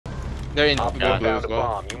They're in Op blue found as a well.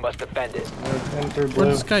 bomb. You must defend it.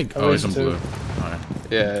 Where's this guy? Oh, he's in blue. Alright.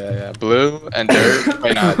 Yeah. Blue and dirt.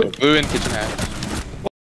 Wait, not blue and kitchen hatch.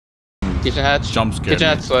 Kitchen hatch. Jump scare. Kitchen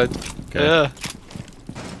hatch sled. Okay.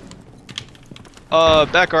 Yeah.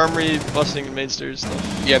 Back armory, busting main stairs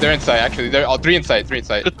stuff. Yeah, they're inside actually. They're all three inside. There's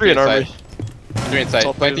three in armory. Three inside.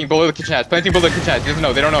 Planting below the kitchen hatch. Planting below the kitchen hatch. He doesn't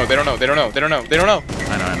know. They don't know.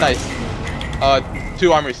 I know. Nice.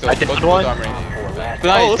 Two armory still. Both armory.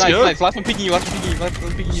 Nice. Last one peeking you.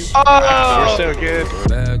 Oh, we're so good.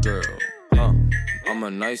 Bad girl. I'm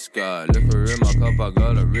a nice guy. Liquor in my cup. I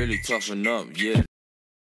gotta really toughen up. Yeah.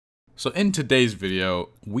 So in today's video,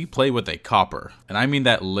 we play with a copper, and I mean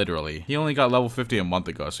that literally. He only got level 50 a month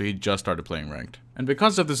ago, so he just started playing ranked. And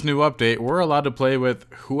because of this new update, we're allowed to play with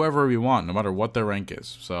whoever we want, no matter what their rank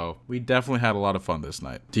is. So we definitely had a lot of fun this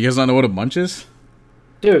night. Do you guys not know what a bunch is?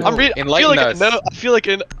 Dude, I feel like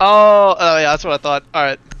oh yeah, that's what I thought. All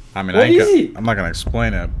right. I mean, I'm not gonna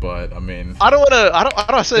explain it, but I mean, I don't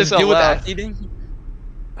wanna say this out loud.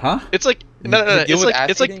 Huh? It's like no.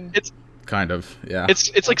 It's kind of, yeah.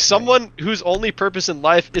 It's like someone whose only purpose in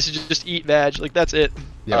life is to just eat vag. Like that's it.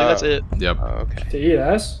 Yeah, like, that's it. Yep. Okay. To eat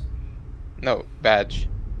ass? No, badge.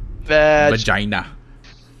 Vag. Vagina.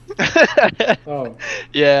 Oh.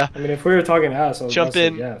 Yeah. I mean, if we were talking ass, I was Jump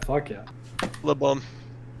in. yeah, fuck yeah. La bum.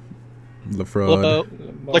 La fraud.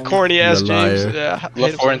 La corny ass James. Liar. Yeah. La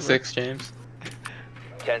 4 and 6 James.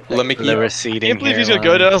 La Mickey. I can't believe he's gonna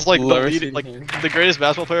go down as like the greatest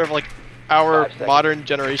basketball player of like our modern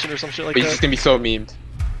generation or some shit like He's that. just gonna be so memed.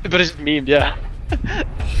 But it's memed, yeah.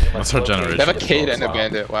 That's our generation. They have a Cade and a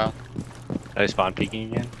Bandit. Wow. Are they spawn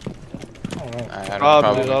peeking again? I don't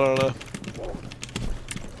Probably. know. I don't know.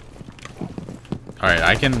 All right,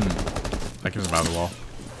 I can just mount the wall.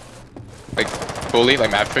 Like fully,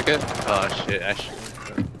 like map trick it. Oh shit!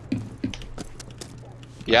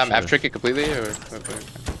 Yeah, map trick it completely, or.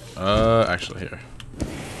 Actually here.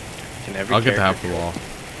 Can every I'll get to half the wall.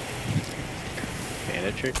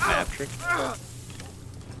 Bandit trick, map trick.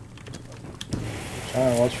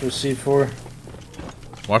 Alright, watch for C4.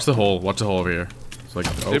 Watch the hole. Watch the hole over here. It's like.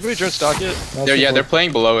 Did everybody turn stock yet? They're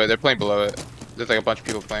playing below it. There's like a bunch of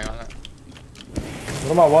people playing on it.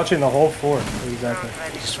 What am I watching the hole for? Exactly.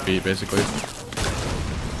 Speed, basically.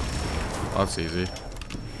 Oh, that's easy.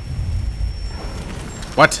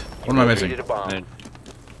 What? What am I missing?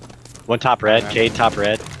 One top red, Cade top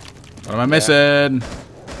red. What am I missing?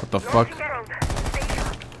 What the fuck?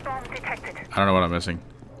 I don't know what I'm missing.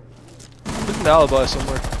 There's an alibi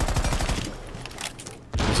somewhere.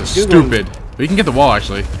 This is stupid. But you can get the wall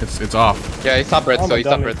actually. It's off. Yeah, he's top red still.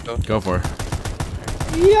 Go for it.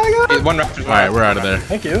 Yeah, I got it. One Raptor's. Alright, we're out of there.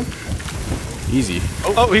 Thank you. Easy.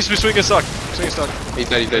 Oh, he's swinging stock. Swinging stock. He's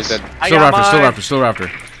dead. Still Raptor.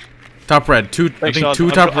 Top red. I think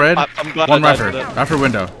two top red. One Raptor. Raptor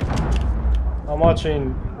window. I'm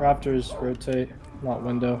watching Raptors rotate, not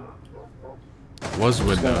window. Was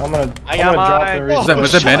window. I'm gonna drop the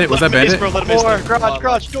Was that bandit? Was that bandit?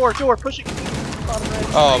 Garage, door, pushing.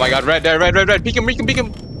 Oh my god, red. Peek him.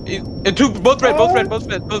 Both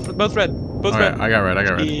red. Alright, I got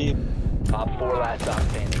red. Top 4 last stop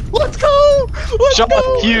standing. Let's go!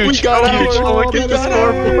 Huge. We got huge. Look at the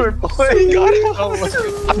scoreboard, boy.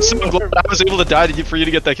 I'm so glad I was able to die for you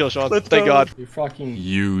to get that kill, Sean. Thank God. You fucking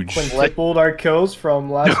huge. quintupled our kills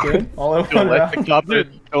from last game, all in one round.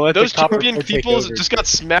 Dude, those champion peoples just got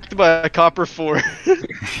smacked by a copper 4.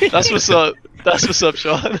 That's what's up. That's what's up,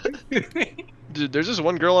 Sean. Dude, there's this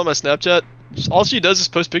one girl on my Snapchat. All she does is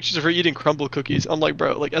post pictures of her eating crumble cookies. I'm like,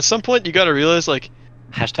 bro, like at some point you gotta realize, like,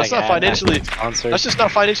 that's not financially. That's just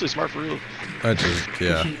not financially smart for real. That's just,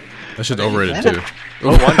 yeah. That shit's overrated too.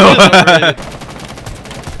 Oh, one overrated.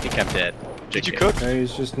 I think I'm dead. Did you cook? Okay,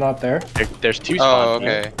 he's just not there. There's two Oh, spawns.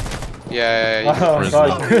 okay. Yeah. Oh,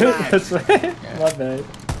 sorry. My bad.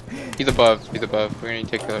 He's above. We're gonna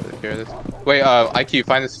take care of this. Wait, IQ,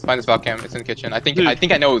 find this Valcam. It's in the kitchen. I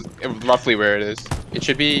think I know roughly where it is. It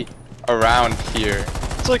should be around here.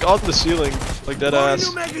 It's like on the ceiling, like dead ass.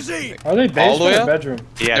 Are they basement or bedroom?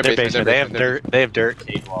 Yeah, they're basement. They have dirt. They have dirt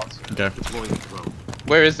cave walls. Okay.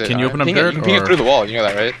 Where is it? Can you open up dirt? You can get through the wall. You know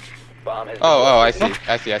that, right? Oh, I see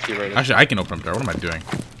where it is. Actually, I can open up dirt. What am I doing?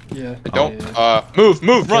 Yeah. Don't.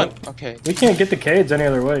 Move, run. Okay. We can't get the Cades any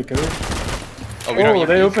other way, can we? Oh,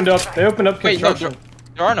 they opened up construction. Wait,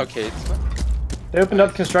 no, there are no Cades. They opened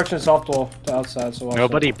up construction soft wall to outside, so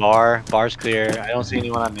nobody bar's clear. I don't see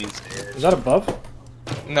anyone on main stairs. Is that above?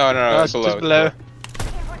 No, it's below.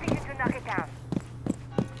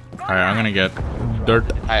 Alright, I'm gonna get dirt.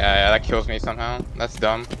 That kills me somehow. That's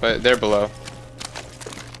dumb, but they're below.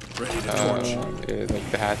 Like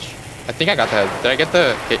the hatch. I think I got the head. Did I get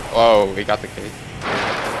the cake? Oh, we got the cake.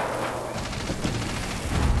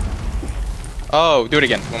 Oh, do it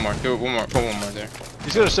again. One more. Do it one more. Put one more there.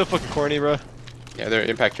 These guys are so fucking corny, bro. Yeah, they're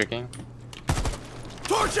impact tricking.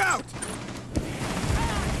 Torch out!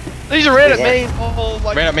 These are ran at main. Oh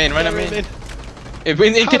my. Ran at main. Ran at main.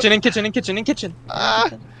 In kitchen. Ah.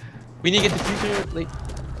 We need to get the future. Like.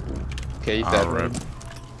 Okay, he's dead. Rip.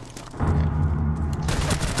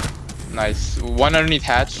 Nice. One underneath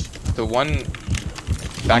hatch. The one I'm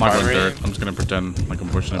back not going armory. dirt. I'm just gonna pretend like I'm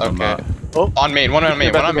pushing it. I'm Okay. not. Oh. On main. One on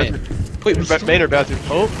main. One on main. Wait, Main or bathroom?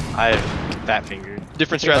 Oh. I have fat fingered.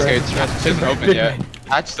 Different strats. Okay, it isn't open yet.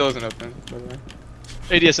 Hatch still isn't open.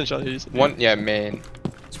 ADS and shot. ADS. One, yeah, main.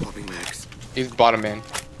 Swapping max. He's bottom main.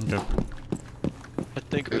 Okay. I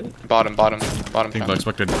think. Bottom. I think they'll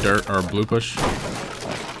expect a dirt or a blue push.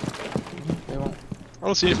 They won't. I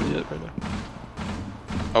don't see anything yet right now.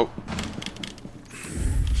 Oh.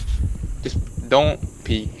 Just don't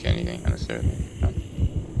peek anything unnecessarily. No.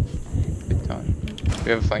 Big time.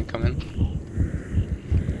 We have a flank coming.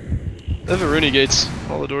 They have a Rooney gates.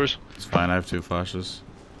 All the doors. It's fine. I have 2 flashes.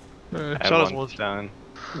 I Shot us have one. one down.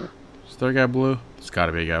 Is there a guy blue? There's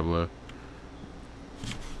gotta be a guy blue.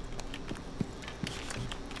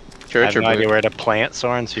 I Church have or no idea blue? where to plant,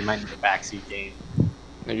 Soren, so you might need a backseat game.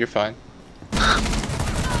 No, you're fine.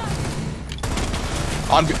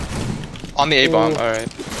 On the A bomb. All right.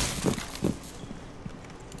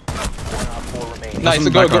 Nice. So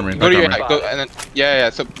go to your go and then yeah.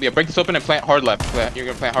 So yeah, break this open and plant hard left. You're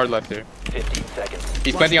gonna plant hard left here. 15 seconds.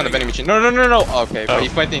 He's planting on the vending machine. No. Okay, but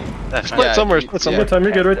he's planting. Split somewhere. Split somewhere. Good time,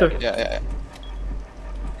 you're good right there. Yeah.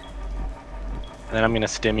 And then I'm gonna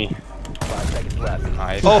stimmy. 5 seconds left.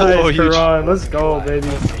 Nice. Oh, Nice, huge. Karan, let's go, baby.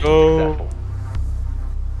 Go.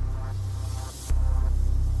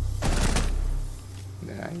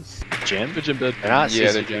 Nice. Gym? Good gym bed. They're not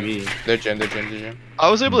Yeah, they're CCTV. gym. They're gym. I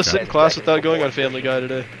was able to sit in Okay. class without going on Family Guy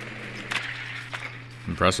today.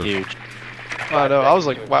 Impressive. Huge. I know. I was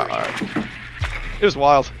like, wow. Alright. It was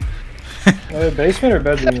wild. Basement or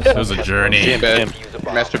bedroom? It was a journey. Gym, Bed. gym. Use a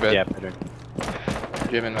bomb. Master bed. Yeah, better.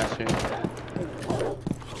 Gym and master.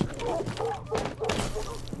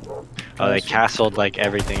 Oh, they castled like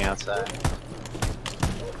everything outside.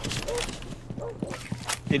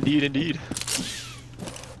 Indeed.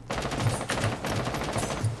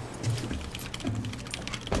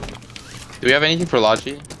 Do we have anything for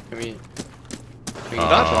Logi? Can we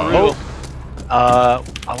Not for real.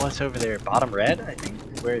 What's over there? Bottom red, I think.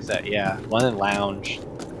 Where is that? Yeah, one in lounge.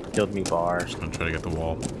 Killed me bar. Just gonna try to get the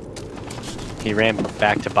wall. He ran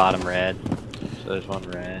back to bottom red. So there's one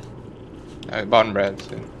red. bottom red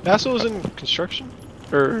soon. Castle was in construction?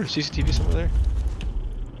 Or CCTV somewhere there?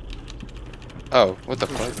 Oh, what the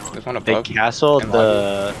fuck? There's one They above. castled and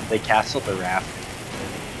the raft.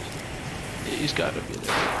 He's gotta be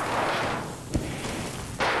there.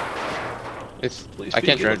 It's. Please I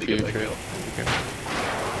can't speak, try let to me you. get my kill.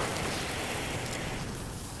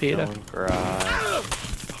 Peter. Stone garage.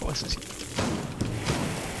 What's this?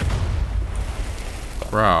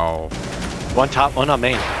 Bro. One top, one on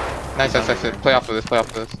main. Nice. Play off of this.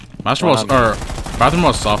 Master wall's, or bathroom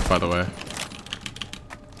wall's soft, by the way.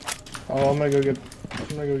 Oh, I'm gonna go get.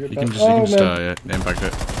 You that. can just, Oh, man. yeah, impact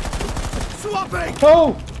it.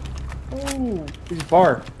 Oh! Oh! He's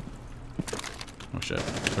bar. Oh shit.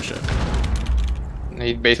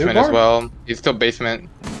 Need basement Two as bar? well. He's still basement.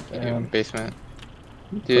 Damn. Basement.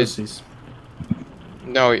 Dude, Pussies.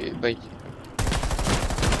 no, like.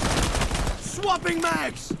 Swapping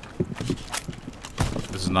mags.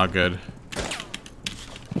 This is not good.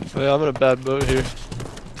 Oh, yeah, I'm in a bad boat here.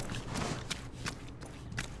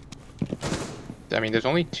 I mean, there's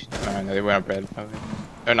only two. No, they went up red. Probably.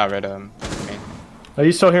 They're not red. Main. Are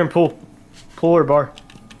you still hearing pool? Pool or bar?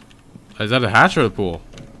 Is that a hatch or the pool?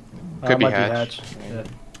 Could be might hatch. Yeah.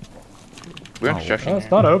 We're on Oh. construction. Oh, it's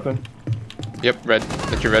here. not open. Yep, red.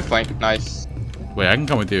 That's your red flank. Nice. Wait, I can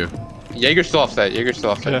come with you. Jaeger's still offset.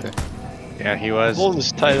 Yeah. Yeah, he was. Holding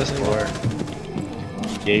this tight as Before.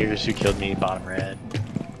 Jaegers who killed me, bottom red.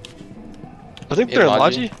 I think they're in Logi?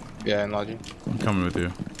 Logi. Yeah, in Logi. I'm coming with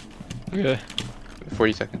you. Okay.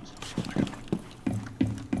 40 seconds.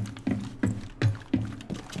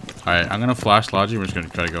 Alright, I'm gonna flash Logi, we're just gonna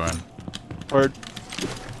try to go in. Word.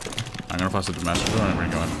 I'm gonna flash the master door and we're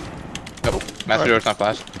going. Nope. Master door's not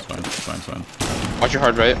flashed. It's fine. Watch your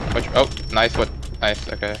hard right. Oh, nice. What? Nice.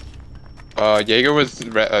 Okay. Jaeger was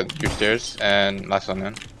your stairs and last one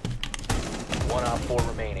in. 1 op 4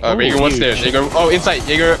 remaining. Jaeger was stairs. Jaeger. Oh, inside.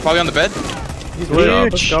 Jaeger probably on the bed. He's Good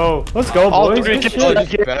job. Let's go. Let's go, All boys. three Good kills.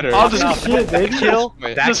 shit. Better. I'll just Shit, baby. Kill?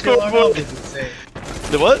 Wait. That Just kill go alone move. is insane.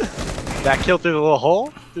 The what? That kill through the little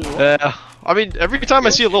hole? Yeah. I mean, every time I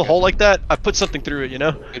see a little hole like that, I put something through it, you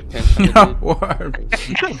know? Good pinch. No, what?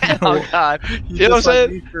 Oh god. You know what I'm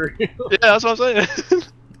saying? Yeah, that's what I'm saying.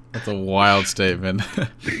 That's a wild statement.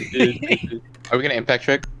 Are we gonna impact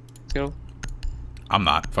trick? Skittlz? I'm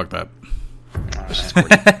not. Fuck that.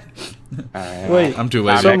 Alright. Wait, I'm too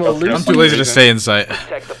lazy. so I'm Malisi, too lazy to stay in sight.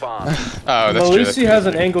 Protect the bomb. Oh, that's true. Malisi has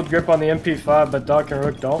an angled grip on the MP5, but Doc and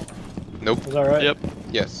Rook don't. Nope. Is that right? Yep.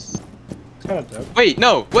 Yes. It's kind of dope. Wait,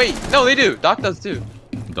 no, they do. Doc does too.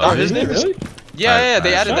 Oh, his name is... Really? Yeah,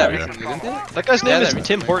 they added that sorry. recently, didn't they? That guy's name Yeah, is that-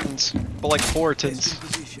 Tim Hortons. But like 4 tins.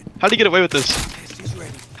 How'd he get away with this?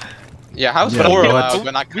 Yeah, how's Yeah, 4 but- allowed,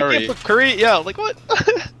 but not We can't Curry? put Curry? Yeah, like what?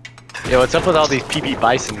 Yo, what's up with all these PB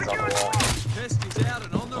Bisons on the wall?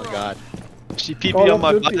 Oh god. She PP Call on of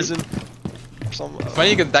my Duty. bison. Some, It's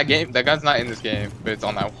funny because that gun's not in this game, but it's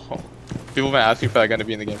on that wall. People have been asking for that gun to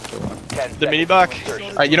be in the game for a while. 10 the mini seconds back. to insertion.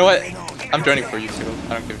 Alright, you know what? I'm joining for you, Skittlz.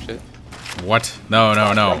 I don't give a shit. What? No.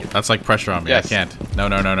 That's like pressure on me. Yes. I can't. No.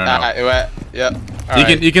 Yeah.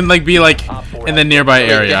 You can like be like in the nearby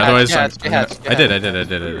area. get Otherwise, hatch, get hatch, get I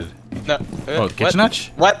did. No. Oh, kitchen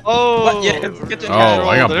hatch? What? Oh! What? Yeah, it's kitchen Oh, hatch.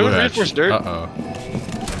 I got Did blue anyone hatch. reinforce dirt? Uh-oh.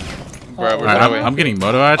 Bro, we're Alright, going away. I'm getting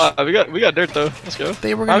moto hatch. We got dirt though. Let's go.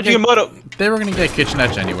 They were How'd you get moto? They were gonna get kitchen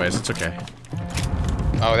hatch anyways. It's okay.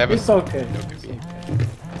 Oh, that was. It's okay.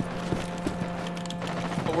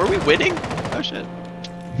 Oh, were we winning? Oh shit.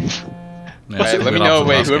 Yeah, Alright, we let me lost know. the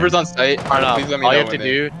Wait, last whoever's game. on site, please let me All know. you have to when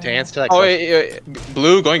do to answer that Oh question wait,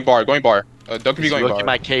 blue going bar. Don't be is going look bar. at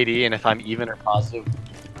my KD, and if I'm even or positive,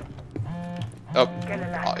 Oh,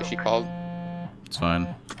 she called. It's fine.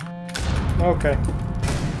 Okay.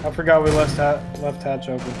 I forgot we left hatch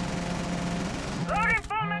open.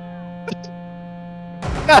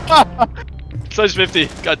 Size 50.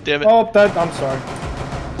 God damn it. Oh, I'm sorry.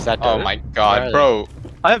 is that Oh dirt? my Where are god, they? bro.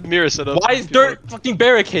 I have mirror set up. Why is dirt fucking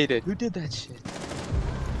barricaded? Who did that shit?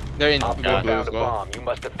 They're in Op blue 4 as found a well. bomb. You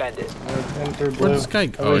must defend it. In through blue. Where's this guy?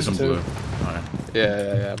 At Oh, he's in least blue. two. Alright.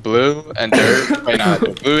 Yeah. Blue and dirt. Wait, no,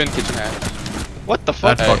 blue and kitchen hatch. What the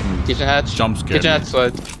fuck? That fucking Kitchen hatch. jump scared Kitchen me. hatch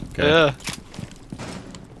sled. Okay. Yeah.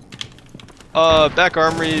 Back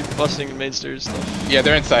armory, busting main stairs stuff. Yeah,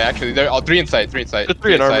 they're inside actually. They're all three inside. The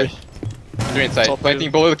 3 in armory. Three inside. all Planting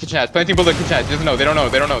two. below the kitchen hatch. Planting below the kitchen hatch. Doesn't know. They don't know.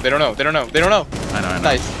 They don't know. I know.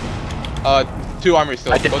 Nice. 2 armory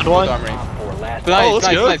still. I did Both one. armory. Op 4 last. Nice, let's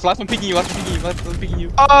nice, go. nice. Last one picking you. Last one picking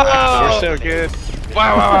you. Oh! We're so good.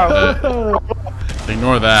 Wow.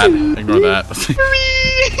 Ignore that.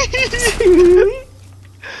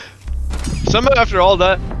 Somehow after all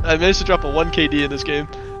that, I managed to drop a 1 KD in this game.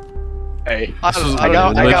 Hey, I This is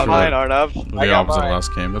got literally mine, Arnav. I the got opposite of mine.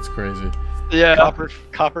 last game. That's crazy. Yeah.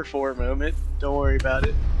 Copper 4 moment. Don't worry about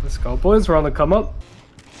it. Let's go, boys. We're on the come up.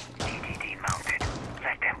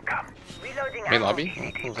 Main lobby?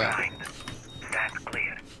 What was that?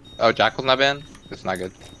 Oh, Jackal's not banned? It's not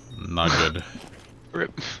good. Not good.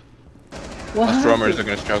 Rip. Us roamers are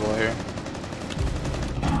gonna struggle here.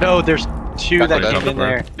 No, there's 2 that Back came in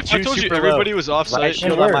there. I 2 told you super everybody low. was off Right site.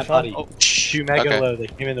 shield Where? on my Sean? body. Oh, 2 mega Okay. low. They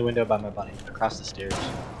came in the window by my body. Across the stairs.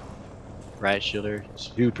 Right shielder.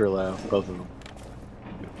 Super low. Both of them.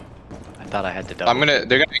 I thought I had to double. They're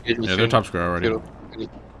gonna engage me Yeah, soon. they're top square already.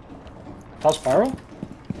 Top spiral?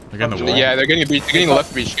 They're getting the wall. Yeah, they're getting a breach. They're getting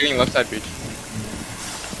left breach. Getting left side breach.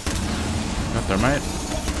 Got thermite.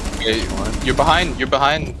 Okay, you're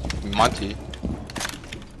behind Monty.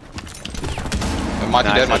 Monty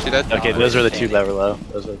Nice. dead, Monty dead. Okay, those are the 2 that were low.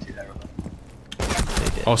 Those are the 2 that were low. They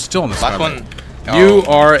did. Oh, still on the Last sky. one. You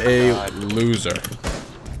Oh, are a God. loser.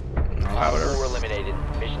 Op 4 eliminated.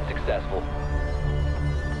 Mission successful.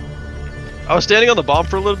 I was standing on the bomb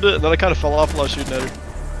for a little bit, and then I kind of fell off while I was shooting at her.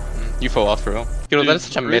 You fell off, bro. Skittlz, that is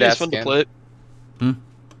such a Really mid-ass fun to skin. play it.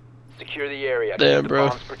 Secure the area. Damn, Keep the bro.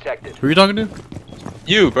 bombs protected. Who are you talking to?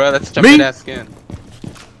 You, bro, that's such a Me? mid-ass skin.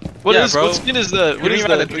 What Yeah, is? bro. What skin is that? You What don't is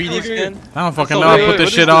even have that? the 3D skin? I don't fucking So know. I wait, put this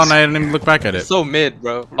what shit is on. this? I didn't even look back at it. It's so mid,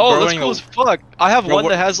 bro. Oh, Bro, that's running cool a- as fuck. I have Bro, one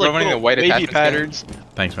that has like bro, running a little white wavy attachment skin. patterns.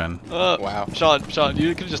 Thanks, man. Wow. Sean, you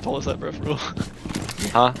could have just told us that, bro. For real.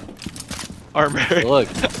 Huh? Armor. Look,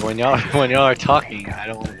 when y'all are talking, I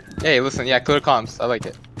don't want to. Hey, listen, yeah, clear comms. I like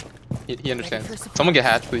it. He understands. Someone get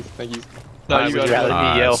hatched, please. Thank you. No, I you would got rather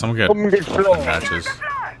it. be yell. Someone get patches.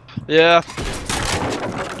 Yeah.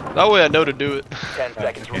 That way I know to do it. 10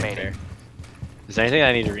 seconds remaining. Is there anything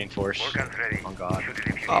I need to reinforce? Oh god.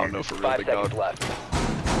 I don't know for real, 5 big seconds dog. left.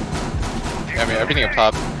 I mean, everything up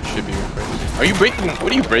top should be refreshed. Are you breaking?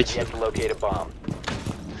 What are you You breaking? have to locate a bomb.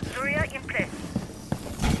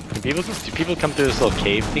 Do people come through this little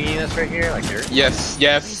cave thingy that's right here, like dirt? Yes.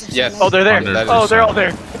 Oh, they're there. 100%. Oh, they're all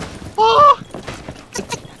there. Oh!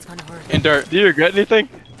 In dirt. Do you regret anything?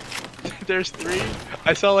 There's 3.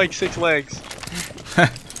 I saw like 6 legs.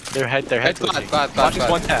 Their head twitching. Glad. Watch this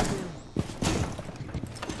one tap.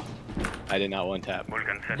 I did not one tap.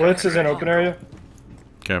 Blitz is in open area.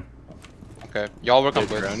 Okay. Okay, y'all work on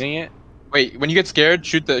They're blitz. droning it. Wait, when you get scared,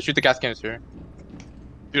 shoot the gas canister.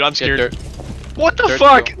 Dude, I'm Get scared. dirt. What the Dirt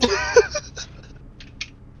fuck?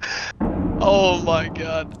 Oh my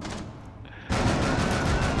god.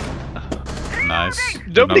 Nice.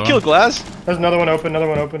 Nobody Another kill one? glass? There's another one open. Another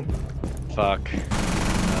one open. Fuck.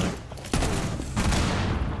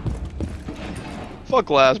 Fuck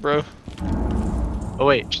glass, bro. Oh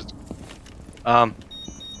wait.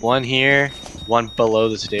 One here, one below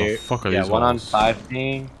the stair. fuck are yeah, these one on holes? 5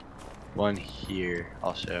 ping, one here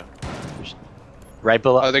also. Right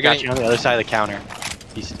below. Oh, they're got getting- you on the other side of the counter.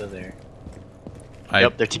 He's still there. I,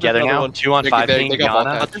 Yep, they're together another now. one. 2 on They- 5 they- ping. they got ball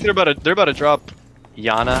Yana. I tag. think they're about to drop.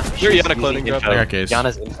 Yana. They're she's Yana clothing using drop. info. I got case.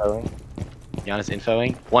 Yana's infoing. Yana's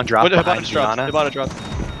infoing. One drop What about behind to drop? Yana. About to drop.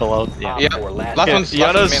 Below. Yeah. Yeah, last Yeah, one's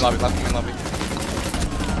Yana's- main lobby. Last one main lobby.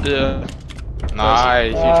 Yeah.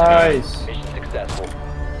 Nice. Nice. Mission successful.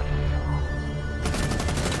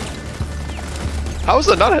 How was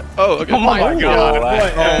that not? Oh, okay. Oh my god.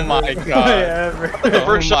 Whatever. Oh my god. Whatever. The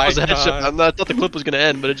first Oh shot was a my headshot. God. I thought the clip was gonna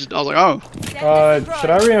end, but it just I was like, oh. Should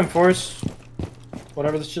I reinforce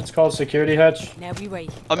whatever this shit's called? Security hatch? Now we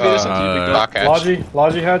wait. I mean, it's up to you, big dog. Dock hatch.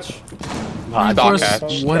 Logi hatch? Dock Of hatch.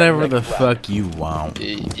 course, whatever the fuck you want.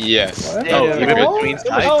 Yes. What? Oh, Yeah. even between Oh,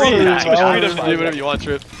 sides. oh, Freedom to do whatever you want,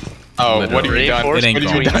 Trip. Oh, what have you done? It ain't What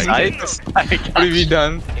have going you done? back. What have you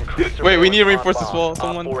done? Wait, we need to reinforce this wall.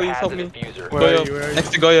 Someone please help me. Goyo.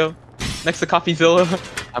 Next to Goyo. Next to Coffeezilla.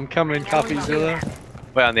 I'm coming, Coffeezilla.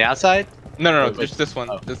 Wait, on the outside? No, it's this one.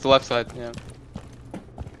 Oh. It's the left side, yeah.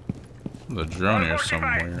 The drone here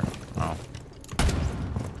somewhere. Oh.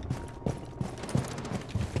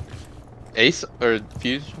 Ace or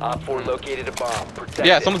Fuse? Op 4 located a bomb. Protect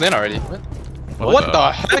Yeah, it. someone's in already. What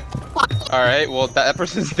the heck? Alright, well, that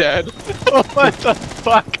person's dead. What the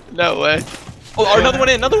fuck? No way. Oh, another one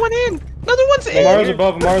in, another one in! Another one's in! Amara's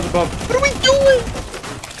above, Amara's above. What are we doing?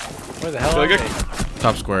 Where the hell Do I are get- they?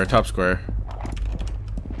 Top square, top square.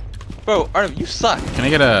 Bro, Artem, you suck. Can I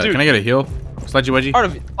get a Dude. can I get a heal? Sludgy wedgie?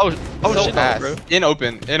 Artem, Oh so shit, ass. bro. In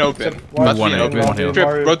open. Why- Must One be in in, open. one heal.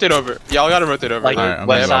 Trip, rotate over. Y'all gotta rotate over. Like, Alright, I'm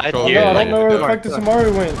west gonna side? go. Oh, Yeah, no, I like- don't know where the fuck this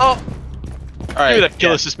Amari went. Oh, give me Alright. that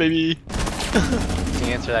kill assist, baby. To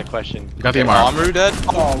answer that question. Got the Okay, MR. Amaru dead?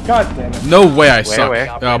 Oh, god damn it. No way I suck. where?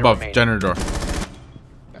 Above, generator door.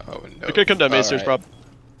 No. We could come down main stairs, Alright. prob.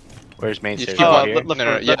 Where's main You stairs? keep Oh, watching. left No,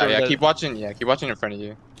 front, yeah, left yeah. front. Keep watching. Yeah, keep watching in front of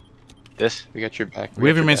you. This? We got your back. We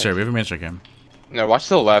have your main back. stair. We have your main stair cam. No, watch to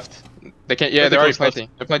the left. They can't. Yeah, Where'd they're they already close planting.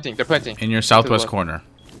 They're planting. They're planting. In your southwest left. corner.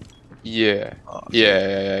 Yeah.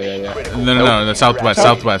 Yeah. No, the southwest,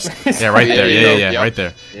 southwest. Yeah, right there. Yeah, Yep. right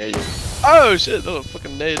there. Yeah, yeah. Oh shit! Oh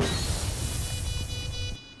fucking nade.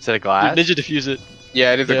 Is that a glass? Ninja defuse it.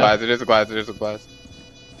 Yeah, it is a Yeah. glass. It is a glass. It is a glass.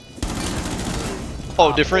 Oh,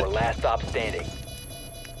 Op different. 4 last stop standing.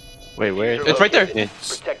 Wait, where? Diffuser It's right there. located.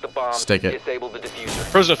 Protect the bomb. Stick it. Disable the diffuser.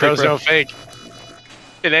 Frozen fake, bro. fake.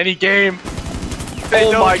 In any game.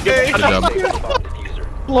 Oh my god. Good job. Disable the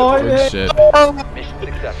bomb diffuser. Good shit. Mission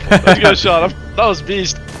successful. Let's get a shot. That was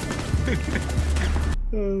beast.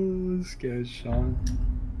 Oh, this guy's Sean.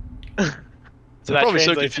 So that Probably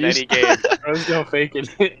so translates in any confused. game. Bro's no faking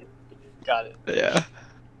it. Got it. Yeah.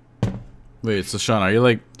 Wait, so Sean, are you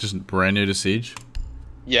like just brand new to Siege?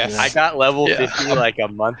 Yes. I got level Yeah. 50 like a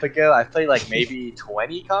month ago. I played like maybe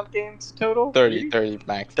 20 comp games total. 30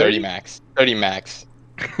 max. 30? 30 max. 30 max.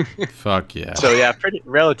 Fuck yeah. So yeah, pretty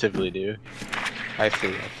relatively new. I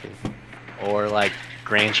see. Or like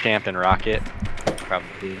Grand Champ and Rocket,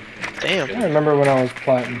 probably. Damn. I remember when I was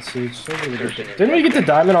platinum Siege. So didn't we get the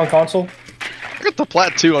diamond on console? I got the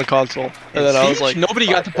plat 2 on console, and then I was like, nobody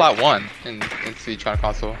got to plat 1 in Siege on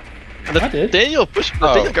console. I did. Daniel pushed.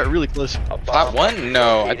 Oh. Daniel got really close. Plat 1?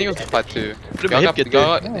 No, I think it was plat 2. Could've Y'all been got, hip get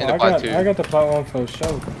y'all there. got No, into I plat 2. got the plat 1 for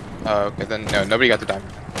show. Oh, okay, then no, nobody got the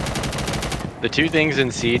diamond. The two things in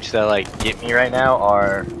Siege that like get me right now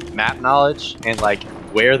are map knowledge and like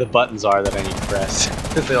where the buttons are that I need to press.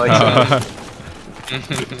 They're,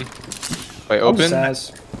 Wait, open?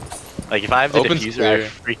 Sass. like if I have the Open's diffuser, clear. I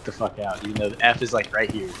freak the fuck out. Even though the F is like right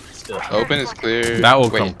here. Still. Open is clear. That will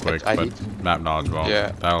Wait, come quick, I but need- map knowledge won't.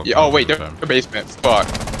 Yeah. That'll Yeah. come Oh wait, with they're time. basement. Fuck.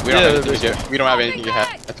 We don't Yeah, have anything to there's- get. We don't have anything to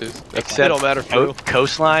hatches. It Except don't matter for real.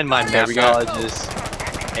 Coastline, my Yeah, map we got- knowledge is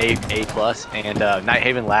A plus, and Night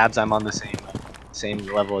Haven Labs, I'm on the same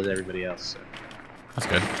level as everybody else. So. That's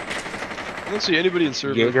good. I don't see anybody in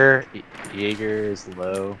server. Jaeger is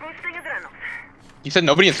low. You said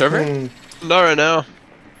nobody in server? Hmm. Not right now.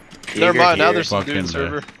 Never Jaeger mind. Now here. there's some dude in Fucking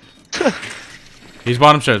server. He's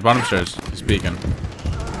bottom stairs, He's peeking.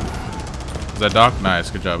 Is that Doc?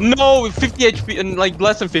 Nice, good job. No, 50 HP and like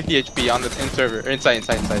less than 50 HP on the server. Inside.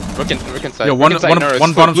 Rook inside. Yo, one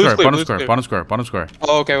bottom square.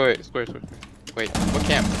 Oh, okay, wait. Square. Wait, what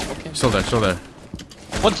camp? Still there.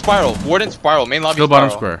 One spiral. Warden spiral. Main lobby Still spiral.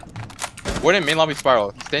 bottom square. Warden main lobby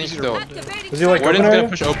spiral. Standing still. Is he like Warden's open gonna area?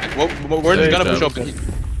 push open. Warden's gonna push open.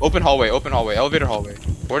 Open hallway. Elevator hallway.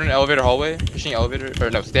 Warden elevator hallway. Pushing elevator.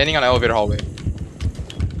 Or no, standing on elevator hallway.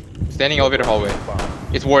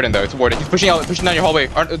 It's Warden though. He's pushing down your hallway.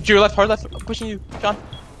 To your left, hard left. I'm pushing you, John.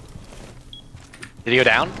 Did he go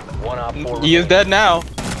down? One op 4 He is dead now.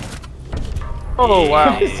 Oh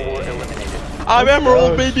wow. 4 eliminated. I'm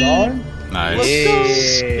Emerald, baby.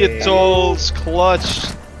 Nice. Skittlz clutch.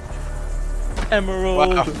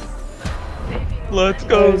 Emerald. Wow. Let's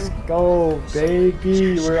go. Let's go,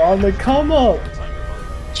 baby. We're on the come up.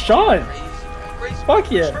 Sean.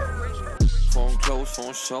 Fuck yeah. Phone close,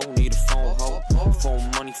 phone show, need a phone hoe.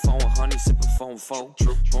 Phone money, phone honey, sipping phone foe.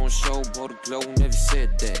 Phone show, blow the glow, never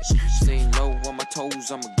said that. Staying low on my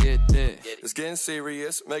toes, I'ma get that. It's getting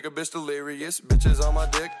serious, make a bitch delirious. Bitches on my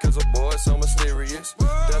dick, cause a boy so mysterious.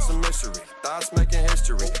 That's a mystery, thoughts making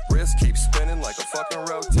history. Wrist keeps spinning like a fucking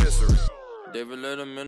rotisserie. David let him in.